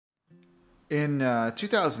In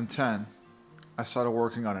 2010, I started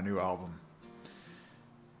working on a new album.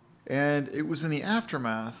 And it was in the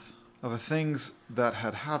aftermath of things that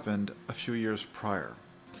had happened a few years prior.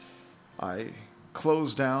 I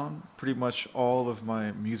closed down pretty much all of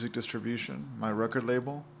my music distribution, my record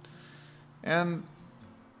label, and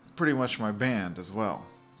pretty much my band as well.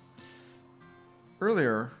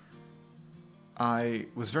 Earlier, I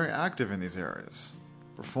was very active in these areas,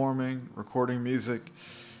 performing, recording music,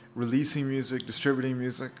 releasing music, distributing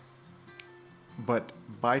music. But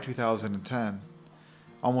by 2010,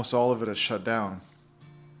 almost all of it had shut down,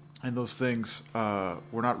 and those things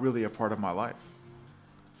were not really a part of my life.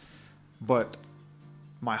 But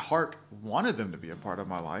my heart wanted them to be a part of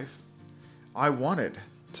my life. I wanted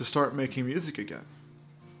to start making music again.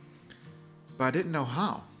 But I didn't know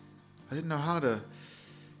how. I didn't know how to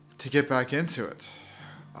get back into it.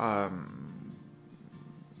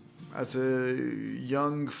 As a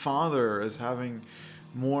young father, as having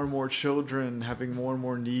more and more children, having more and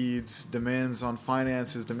more needs, demands on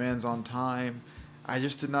finances, demands on time, I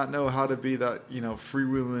just did not know how to be that,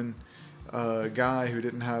 freewheeling guy who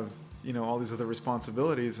didn't have, all these other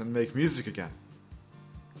responsibilities and make music again.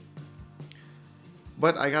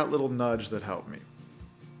 But I got a little nudge that helped me.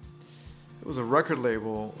 It was a record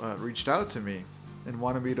label reached out to me and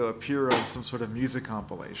wanted me to appear on some sort of music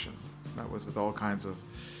compilation. That was with all kinds of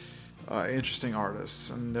interesting artists.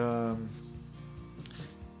 And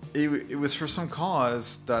it was for some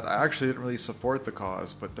cause that I actually didn't really support the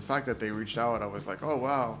cause, but the fact that they reached out, I was like, oh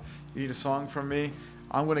wow, you need a song from me?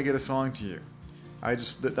 I'm going to get a song to you.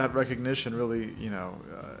 That recognition really,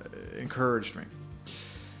 encouraged me.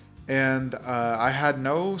 And I had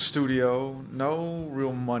no studio, no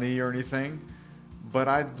real money or anything, but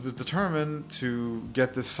I was determined to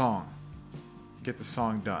get this song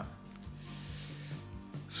done.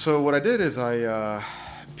 So what I did is I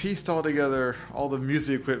pieced all together all the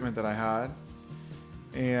music equipment that I had,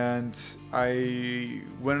 and I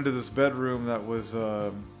went into this bedroom that was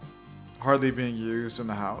hardly being used in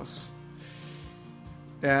the house,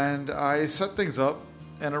 and I set things up,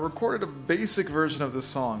 and I recorded a basic version of this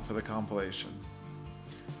song for the compilation.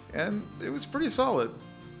 And it was pretty solid.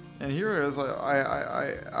 And here it is,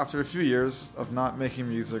 I after a few years of not making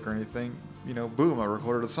music or anything, boom, I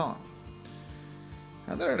recorded a song.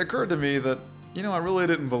 And then it occurred to me that, I really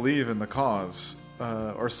didn't believe in the cause,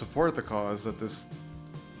 or support the cause that this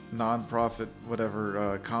non-profit,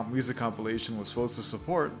 whatever, music compilation was supposed to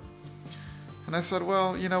support. And I said,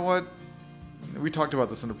 well, you know what? We talked about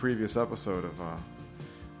this in a previous episode of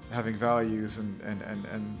having values and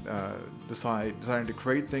deciding to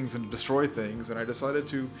create things and destroy things, and I decided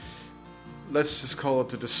to, let's just call it,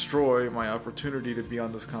 to destroy my opportunity to be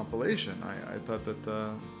on this compilation. I thought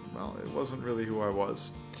that, it wasn't really who I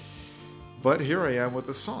was. But here I am with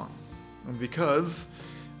this song. And because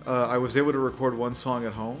I was able to record one song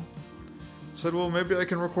at home, I said, well, maybe I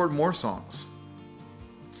can record more songs.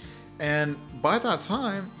 And by that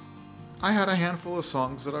time, I had a handful of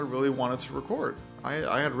songs that I really wanted to record.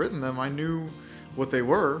 I had written them, I knew what they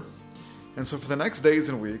were, and so for the next days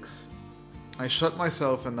and weeks, I shut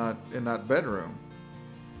myself in that bedroom,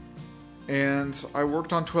 and I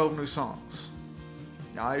worked on 12 new songs.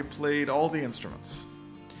 I played all the instruments,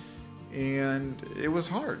 and it was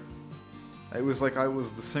hard. It was like I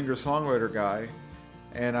was the singer-songwriter guy,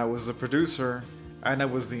 and I was the producer, and I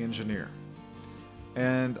was the engineer,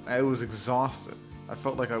 and I was exhausted. I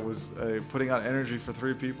felt like I was putting out energy for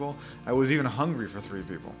 3 people. I was even hungry for 3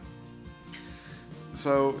 people.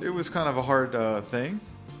 So it was kind of a hard thing,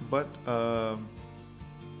 but a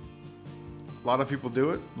lot of people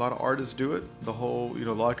do it. A lot of artists do it. The whole,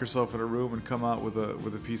 lock yourself in a room and come out with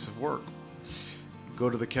a piece of work. Go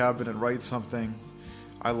to the cabin and write something.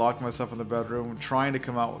 I locked myself in the bedroom trying to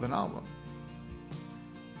come out with an album.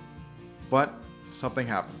 But something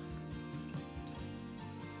happened.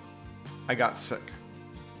 I got sick.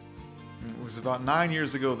 It was about 9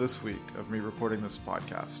 years ago this week of me recording this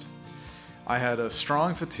podcast. I had a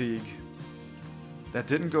strong fatigue that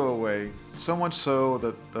didn't go away, so much so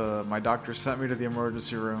that my doctor sent me to the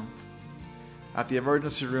emergency room. At the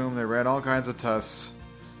emergency room, they ran all kinds of tests,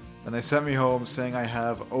 and they sent me home saying I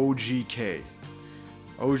have OGK.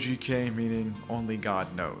 OGK meaning only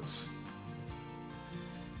God knows.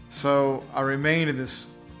 So I remained in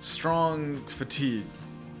this strong fatigue,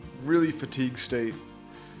 really fatigued state,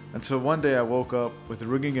 until one day I woke up with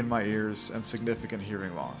ringing in my ears and significant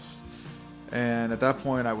hearing loss. And at that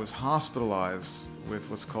point I was hospitalized with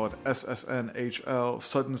what's called SSNHL,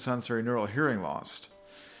 sudden sensory neural hearing loss.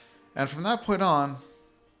 And from that point on,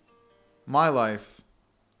 my life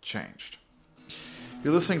changed.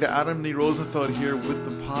 You're listening to Adam Lee Rosenfeld here with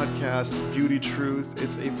the podcast Beauty Truth.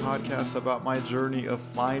 It's a podcast about my journey of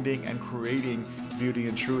finding and creating beauty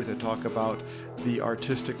and truth. I talk about the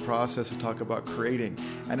artistic process. I talk about creating.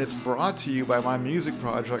 And it's brought to you by my music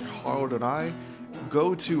project, Harold and I.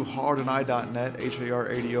 Go to haroldandI.net,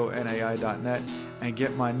 HARADONAI.net, and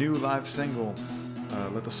get my new live single,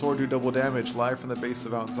 Let the Sword Do Double Damage, live from the base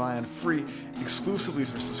of Mount Zion, free exclusively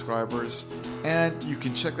for subscribers. And you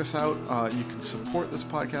can check this out. You can support this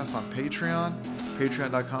podcast on Patreon,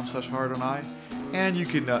 patreon.com/haroldandI, and you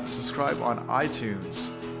can subscribe on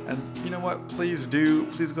iTunes. And you know what? Please go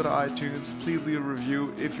to iTunes. Please leave a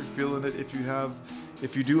review if you're feeling it. If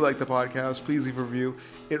you do like the podcast, please leave a review.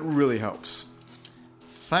 It really helps.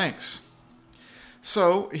 Thanks.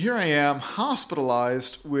 So here I am,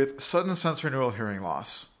 hospitalized with sudden sensorineural hearing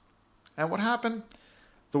loss. And what happened?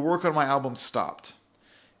 The work on my album stopped.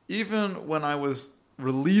 Even when I was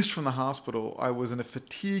released from the hospital, I was in a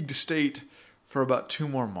fatigued state for about 2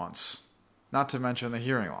 more months. Not to mention the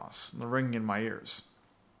hearing loss, the ringing in my ears.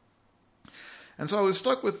 And so I was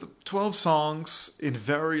stuck with 12 songs in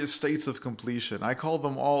various states of completion. I called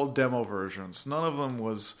them all demo versions. None of them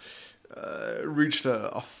was reached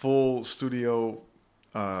a full studio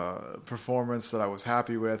performance that I was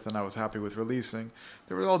happy with and I was happy with releasing.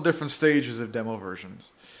 There were all different stages of demo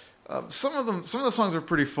versions. Some of the songs are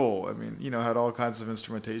pretty full. I mean, had all kinds of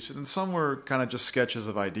instrumentation, and some were kind of just sketches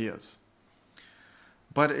of ideas.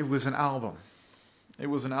 But it was an album. It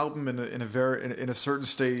was an album in a certain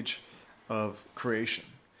stage of creation.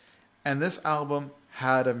 And this album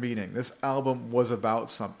had a meaning. This album was about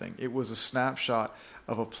something. It was a snapshot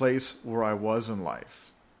of a place where I was in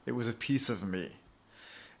life. It was a piece of me.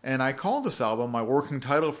 And I called this album, my working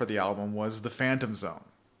title for the album was The Phantom Zone.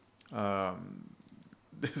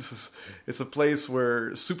 It's a place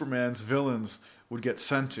where Superman's villains would get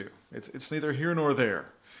sent to. It's neither here nor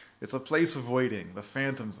there. It's a place of waiting, the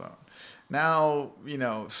Phantom Zone. Now,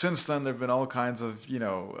 since then there have been all kinds of,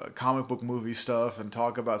 comic book movie stuff and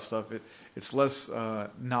talk about stuff. It's less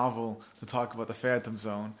novel to talk about the Phantom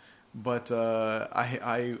Zone, but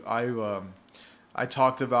I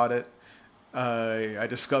talked about it. I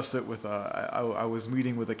discussed it with. I was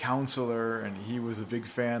meeting with a counselor, and he was a big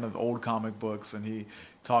fan of old comic books, and he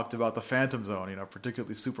talked about the Phantom Zone,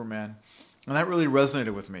 particularly Superman, and that really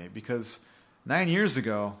resonated with me because 9 years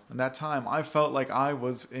ago, in that time, I felt like I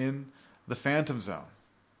was in the Phantom Zone.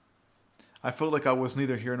 I felt like I was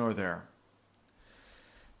neither here nor there.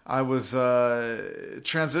 I was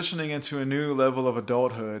transitioning into a new level of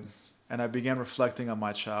adulthood, and I began reflecting on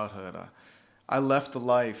my childhood. I left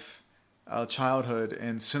a childhood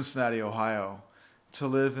in Cincinnati, Ohio, to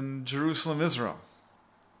live in Jerusalem, Israel.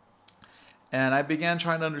 And I began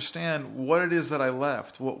trying to understand what it is that I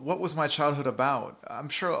left. What was my childhood about? I'm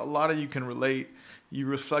sure a lot of you can relate. You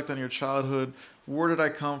reflect on your childhood. Where did I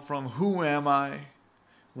come from? Who am I?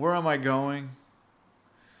 Where am I going?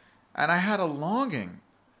 And I had a longing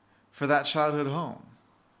for that childhood home.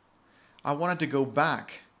 I wanted to go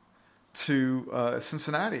back to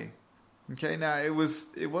Cincinnati. Okay, now it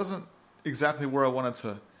wasn't exactly where I wanted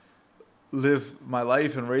to live my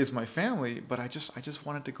life and raise my family, but I just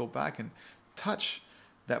wanted to go back and touch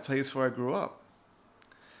that place where I grew up.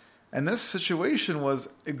 And this situation was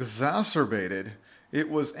exacerbated. It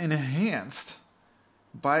was enhanced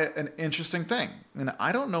by an interesting thing. And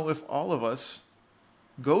I don't know if all of us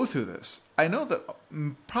go through this. I know that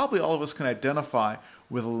probably all of us can identify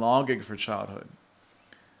with longing for childhood.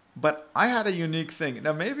 But I had a unique thing.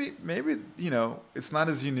 Now maybe it's not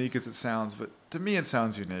as unique as it sounds, but to me it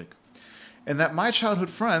sounds unique. And that my childhood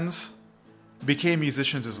friends became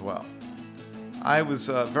musicians as well. I was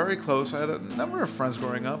very close. I had a number of friends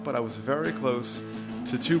growing up, but I was very close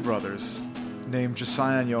to 2 brothers named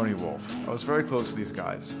Josiah and Yoni Wolf. I was very close to these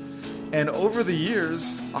guys. And over the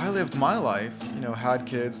years, I lived my life, had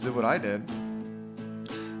kids, did what I did.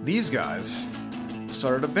 These guys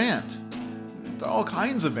started a band. All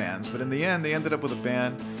kinds of bands, but in the end, they ended up with a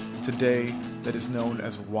band today that is known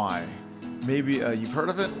as Y. Maybe you've heard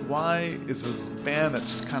of it. Y is a band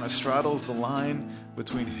that kind of straddles the line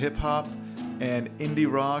between hip-hop and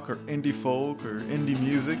indie rock or indie folk or indie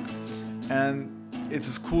music. And it's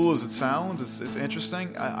as cool as it sounds. It's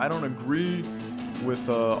interesting. I don't agree with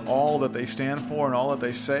all that they stand for and all that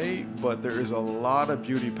they say, but there is a lot of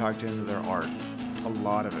beauty packed into their art. A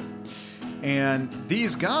lot of it. And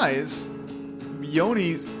these guys,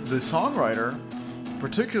 Yoni, the songwriter,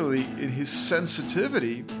 particularly in his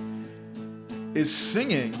sensitivity, is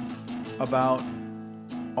singing about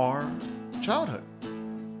our childhood.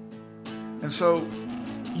 And so,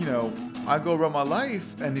 I go around my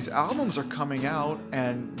life and these albums are coming out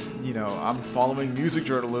and I'm following music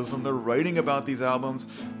journalism. They're writing about these albums,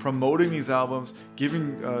 promoting these albums,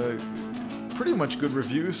 giving pretty much good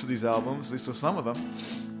reviews to these albums, at least to some of them.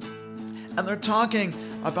 And they're talking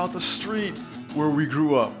about the street where we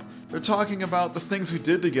grew up. They're talking about the things we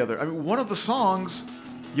did together. I mean, one of the songs,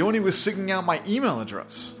 Yoni was singing out my email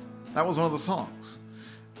address. That was one of the songs.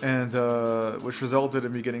 And which resulted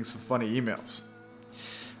in me getting some funny emails.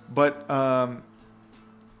 But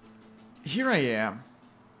here I am,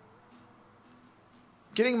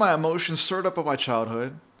 getting my emotions stirred up by my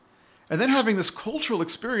childhood, and then having this cultural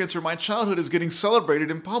experience where my childhood is getting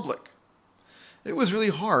celebrated in public. It was really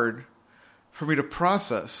hard for me to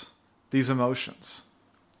process these emotions.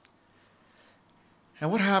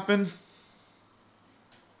 And what happened?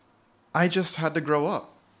 I just had to grow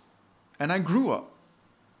up. And I grew up.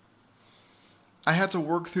 I had to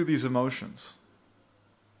work through these emotions.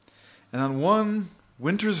 And on one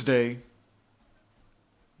winter's day,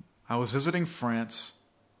 I was visiting France.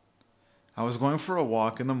 I was going for a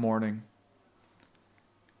walk in the morning.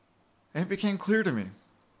 And it became clear to me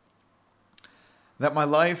that my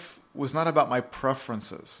life was not about my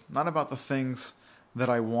preferences, not about the things that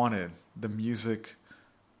I wanted, the music,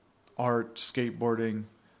 art, skateboarding,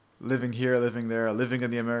 living here, living there, living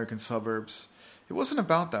in the American suburbs. It wasn't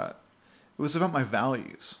about that. It was about my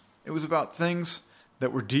values. It was about things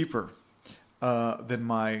that were deeper than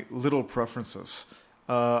my little preferences,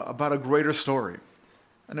 about a greater story.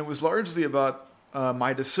 And it was largely about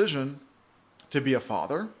my decision to be a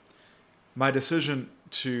father, my decision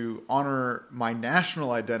to honor my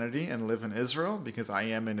national identity and live in Israel because I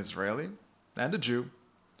am an Israeli and a Jew,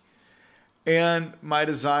 and my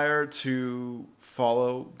desire to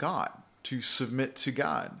follow God, to submit to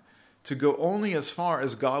God, to go only as far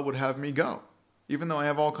as God would have me go. Even though I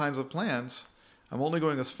have all kinds of plans, I'm only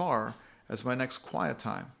going as far as my next quiet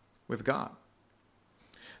time with God.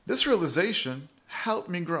 This realization helped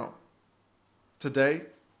me grow. Today,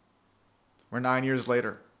 we're 9 years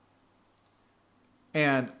later,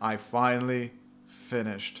 and I finally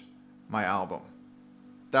finished my album.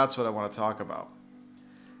 That's what I want to talk about.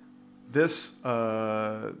 This,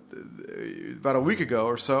 about a week ago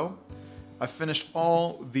or so, I finished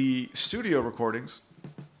all the studio recordings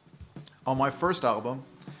on my first album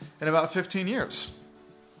in about 15 years.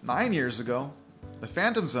 9 years ago, The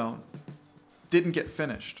Phantom Zone didn't get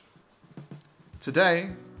finished. Today,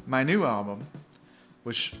 my new album,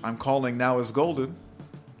 which I'm calling Now Is Golden,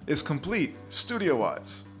 is complete,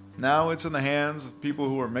 studio-wise. Now it's in the hands of people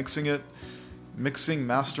who are mixing it,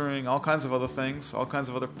 mastering, all kinds of other things, all kinds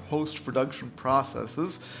of other post-production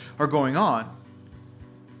processes are going on.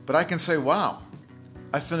 But I can say, wow,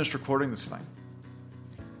 I finished recording this thing.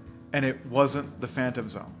 And it wasn't The Phantom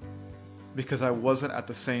Zone, because I wasn't at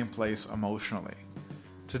the same place emotionally.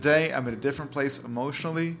 Today, I'm at a different place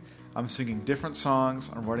emotionally. I'm singing different songs.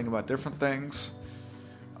 I'm writing about different things.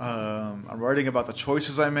 I'm writing about the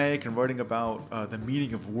choices I make. I'm writing about the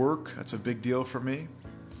meaning of work. That's a big deal for me.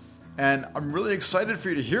 And I'm really excited for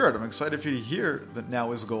you to hear it. I'm excited for you to hear that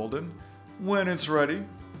Now Is Golden when it's ready.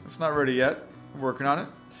 It's not ready yet. I'm working on it.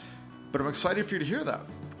 But I'm excited for you to hear that.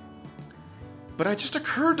 But it just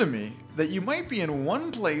occurred to me that you might be in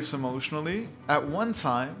one place emotionally at one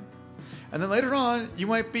time, and then later on, you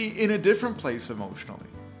might be in a different place emotionally.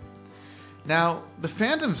 Now, The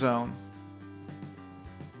Phantom Zone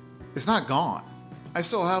is not gone. I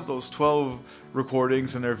still have those 12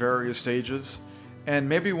 recordings in their various stages, and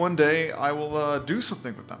maybe one day I will do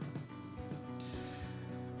something with them.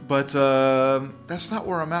 But that's not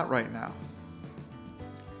where I'm at right now.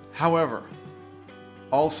 However,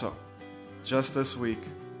 also, just this week,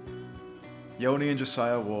 Yoni and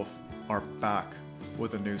Josiah Wolf are back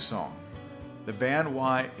with a new song. The band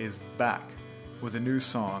Y is back with a new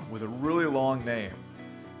song with a really long name.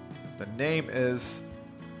 The name is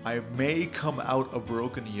I May Come Out a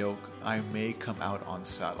Broken Yoke, I May Come Out on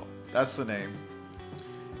Saddle. That's the name.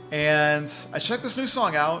 And I checked this new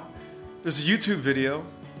song out. There's a YouTube video.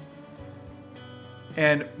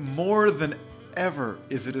 And more than ever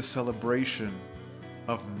is it a celebration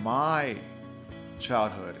of my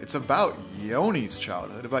childhood. It's about Yoni's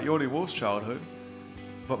childhood, about Yoni Wolf's childhood,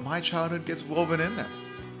 but my childhood gets woven in there.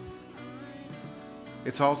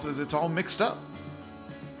 It's all mixed up.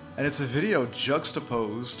 And it's a video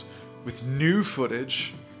juxtaposed with new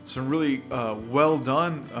footage, some really well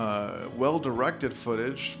done, well directed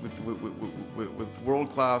footage with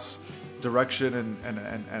world-class direction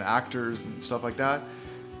and actors and stuff like that,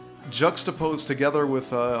 juxtaposed together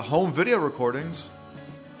with home video recordings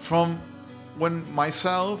from when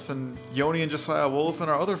myself and Yoni and Josiah Wolf and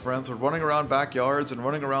our other friends were running around backyards and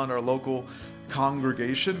running around our local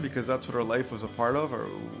congregation, because that's what our life was a part of, or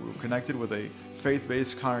we were connected with a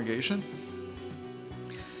faith-based congregation.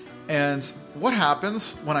 And what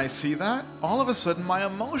happens when I see that? All of a sudden, my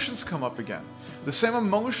emotions come up again. The same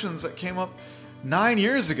emotions that came up 9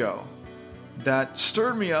 years ago that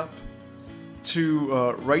stirred me up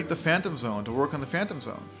to write the Phantom Zone, to work on the Phantom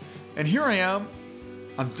Zone. And here I am,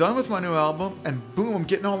 I'm done with my new album, and boom, I'm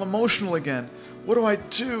getting all emotional again. What do I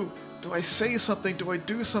do? Do I say something? Do I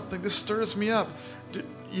do something? This stirs me up.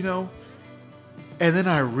 And then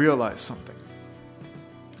I realized something.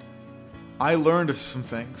 I learned of some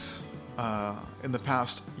things in the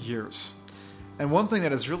past years. And one thing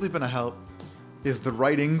that has really been a help is the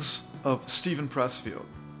writings of Steven Pressfield.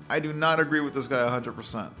 I do not agree with this guy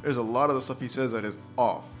 100%. There's a lot of the stuff he says that is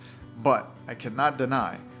off. But I cannot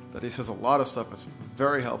deny that he says a lot of stuff that's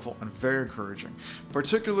very helpful and very encouraging,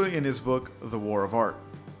 particularly in his book, The War of Art.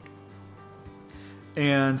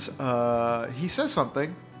 And he says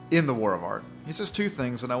something in The War of Art. He says two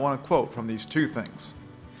things, and I want to quote from these two things.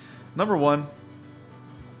 Number one,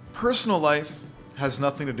 personal life has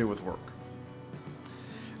nothing to do with work.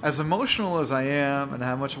 As emotional as I am and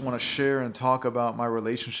how much I want to share and talk about my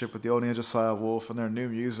relationship with the Old Josiah Wolf and their new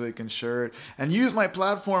music and share it and use my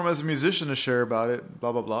platform as a musician to share about it,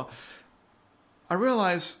 blah, blah, blah, I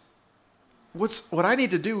realize what I need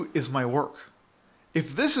to do is my work.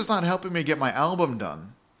 If this is not helping me get my album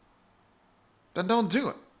done, then don't do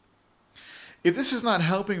it. If this is not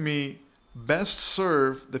helping me best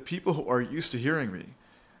serve the people who are used to hearing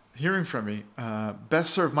from me,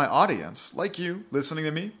 best serve my audience, like you, listening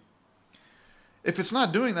to me. If it's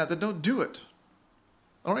not doing that, then don't do it.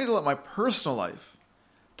 I don't need to let my personal life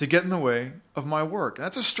to get in the way of my work. And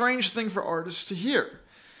that's a strange thing for artists to hear,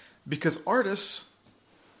 because artists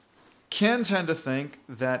can tend to think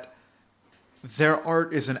that their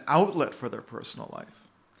art is an outlet for their personal life.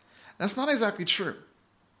 That's not exactly true.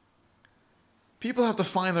 People have to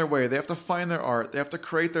find their way. They have to find their art. They have to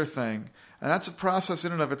create their thing. And that's a process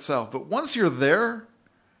in and of itself. But once you're there,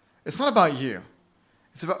 it's not about you.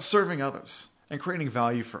 It's about serving others and creating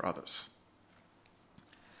value for others.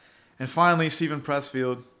 And finally, Steven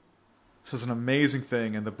Pressfield says an amazing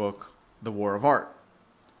thing in the book, The War of Art.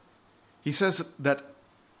 He says that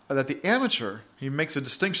the amateur, he makes a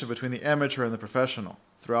distinction between the amateur and the professional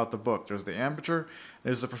throughout the book. There's the amateur,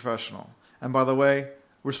 there's the professional. And by the way,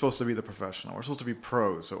 we're supposed to be the professional. We're supposed to be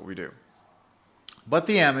pros at what we do. But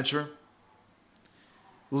the amateur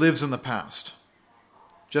lives in the past,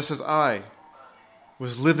 just as I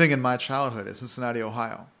was living in my childhood in Cincinnati,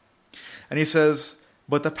 Ohio. And he says,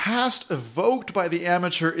 but the past evoked by the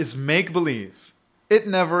amateur is make-believe. It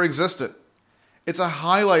never existed. It's a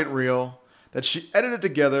highlight reel that she edited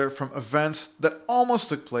together from events that almost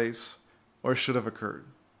took place or should have occurred.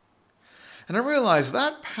 And I realized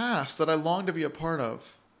that past that I longed to be a part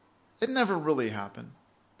of, it never really happened.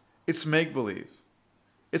 It's make-believe.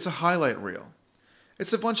 It's a highlight reel.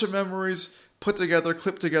 It's a bunch of memories put together,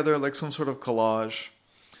 clipped together like some sort of collage.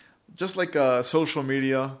 Just like social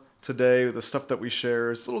media today, the stuff that we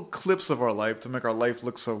share, it's little clips of our life to make our life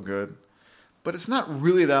look so good. But it's not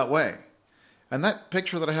really that way. And that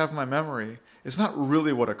picture that I have in my memory is not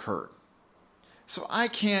really what occurred. So I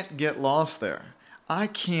can't get lost there. I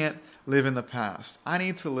can't live in the past. I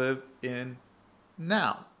need to live in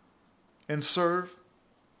now and serve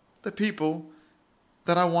the people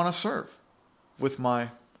that I want to serve with my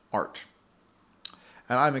art.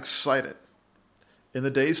 And I'm excited in the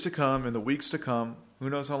days to come, in the weeks to come, who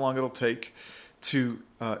knows how long it'll take, to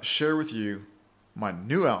share with you my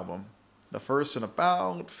new album, the first in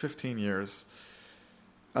about 15 years,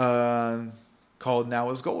 called Now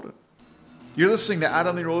is Golden. You're listening to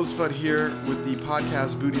Adam Lee Roosevelt here with the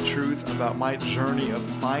podcast Beauty Truth, about my journey of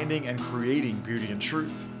finding and creating beauty and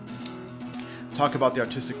truth. Talk about the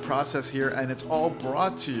artistic process here, and it's all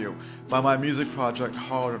brought to you by my music project,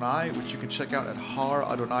 Har Adonai, which you can check out at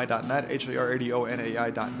haradonai.net,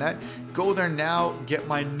 haradonai.net. Go there now, get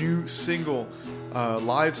my new single,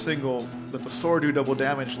 live single, Let the Sword Do Double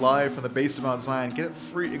Damage, live from the base of Mount Zion. Get it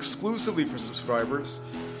free exclusively for subscribers.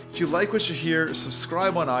 If you like what you hear,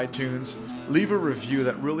 subscribe on iTunes, leave a review,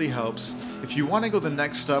 that really helps. If you want to go the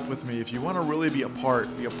next step with me, if you want to really be a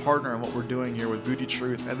partner in what we're doing here with Beauty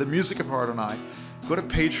Truth and the music of Har Adonai, go to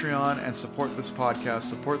Patreon and support this podcast,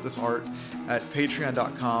 support this art at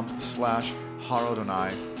patreon.com/Har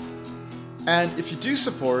Adonai. And if you do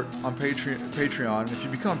support on Patreon, if you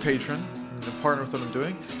become a patron and partner with what I'm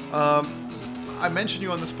doing, I mention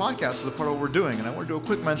you on this podcast as a part of what we're doing. And I want to do a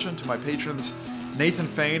quick mention to my patrons, Nathan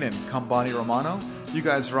Fain and Kambani Romano. You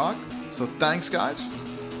guys rock. So thanks, guys.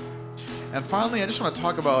 And finally, I just want to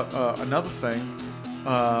talk about another thing.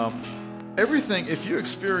 everything, if you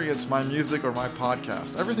experience my music or my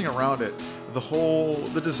podcast, everything around it,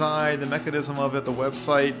 the design, the mechanism of it, the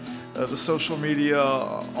website, the social media,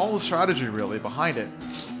 all the strategy really behind it,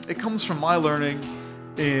 it comes from my learning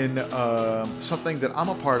in something that I'm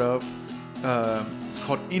a part of. It's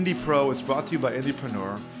called Indie Pro. It's brought to you by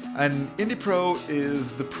Indiepreneur. And Indie Pro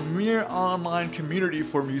is the premier online community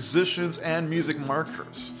for musicians and music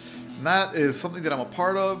marketers. And that is something that I'm a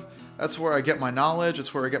part of. That's where I get my knowledge.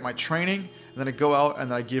 It's where I get my training. And then I go out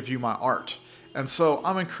and I give you my art. And so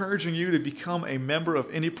I'm encouraging you to become a member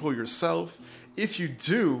of Indie Pro yourself. If you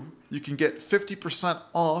do, you can get 50%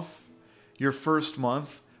 off your first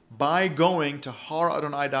month by going to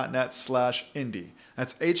haradonai.net/indie.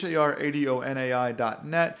 That's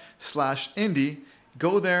haradonai.net/indie.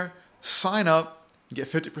 Go there, sign up, get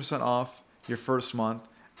 50% off your first month,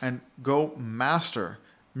 and go master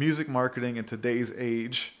music marketing in today's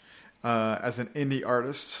age as an indie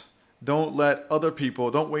artist. Don't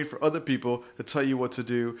wait for other people to tell you what to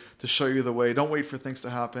do, to show you the way. Don't wait for things to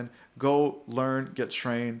happen. Go learn, get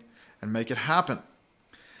trained, and make it happen.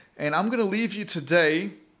 And I'm going to leave you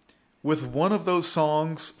today with one of those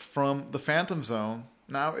songs from The Phantom Zone.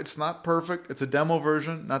 Now, it's not perfect. It's a demo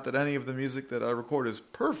version. Not that any of the music that I record is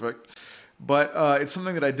perfect, but it's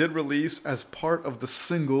something that I did release as part of the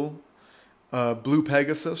single Blue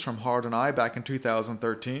Pegasus from Hard and I back in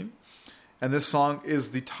 2013. And this song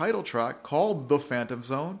is the title track called The Phantom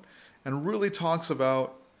Zone and really talks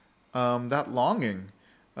about that longing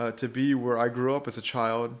to be where I grew up as a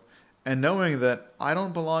child and knowing that I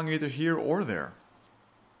don't belong either here or there.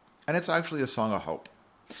 And it's actually a song of hope.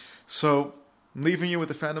 So I'm leaving you with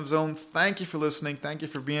The Phantom Zone. Thank you for listening. Thank you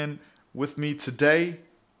for being with me today.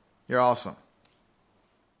 You're awesome.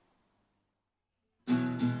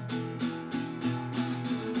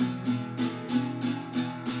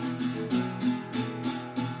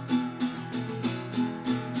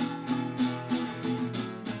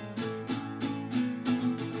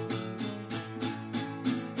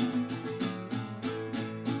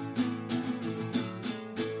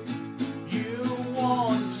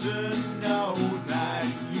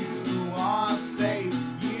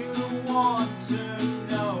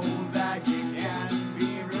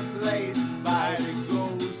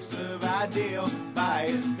 By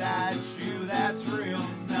a statue that's real.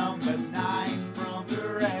 Number 9 from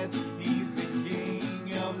the Reds, he's the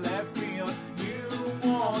king of left field. You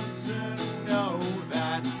want to know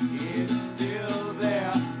that it's still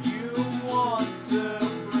there. You want to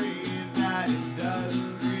breathe that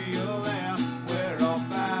industrial air where all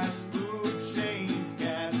fast food chains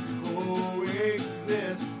can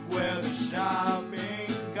coexist, where the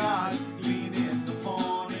shopping carts clean in the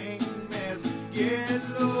morning mist. Get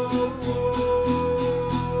low.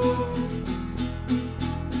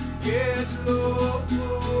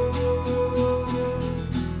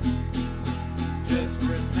 Just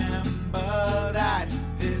remember that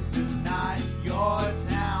this is not your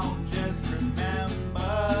town. Just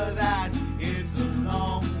remember that it's a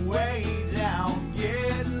long way down.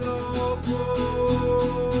 Get low.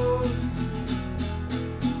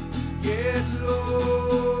 Get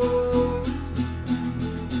low.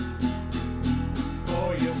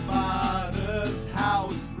 For your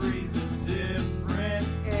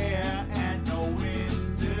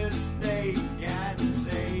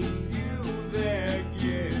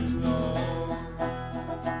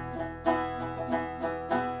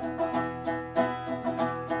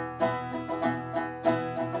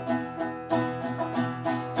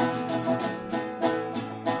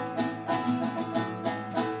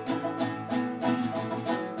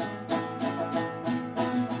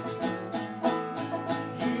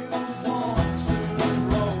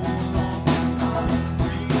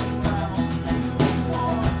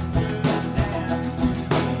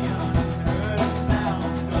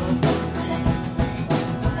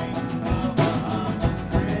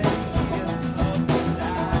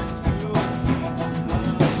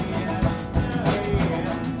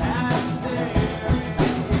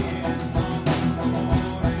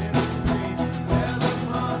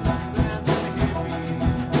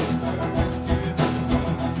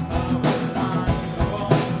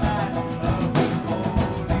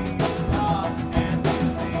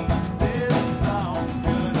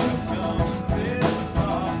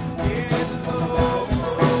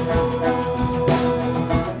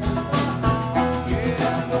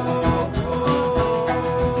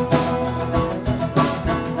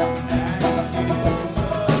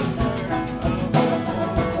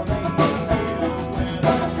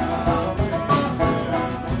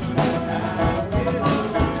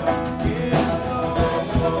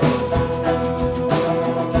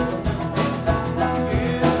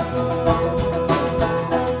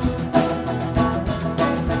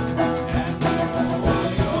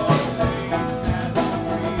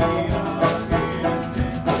field.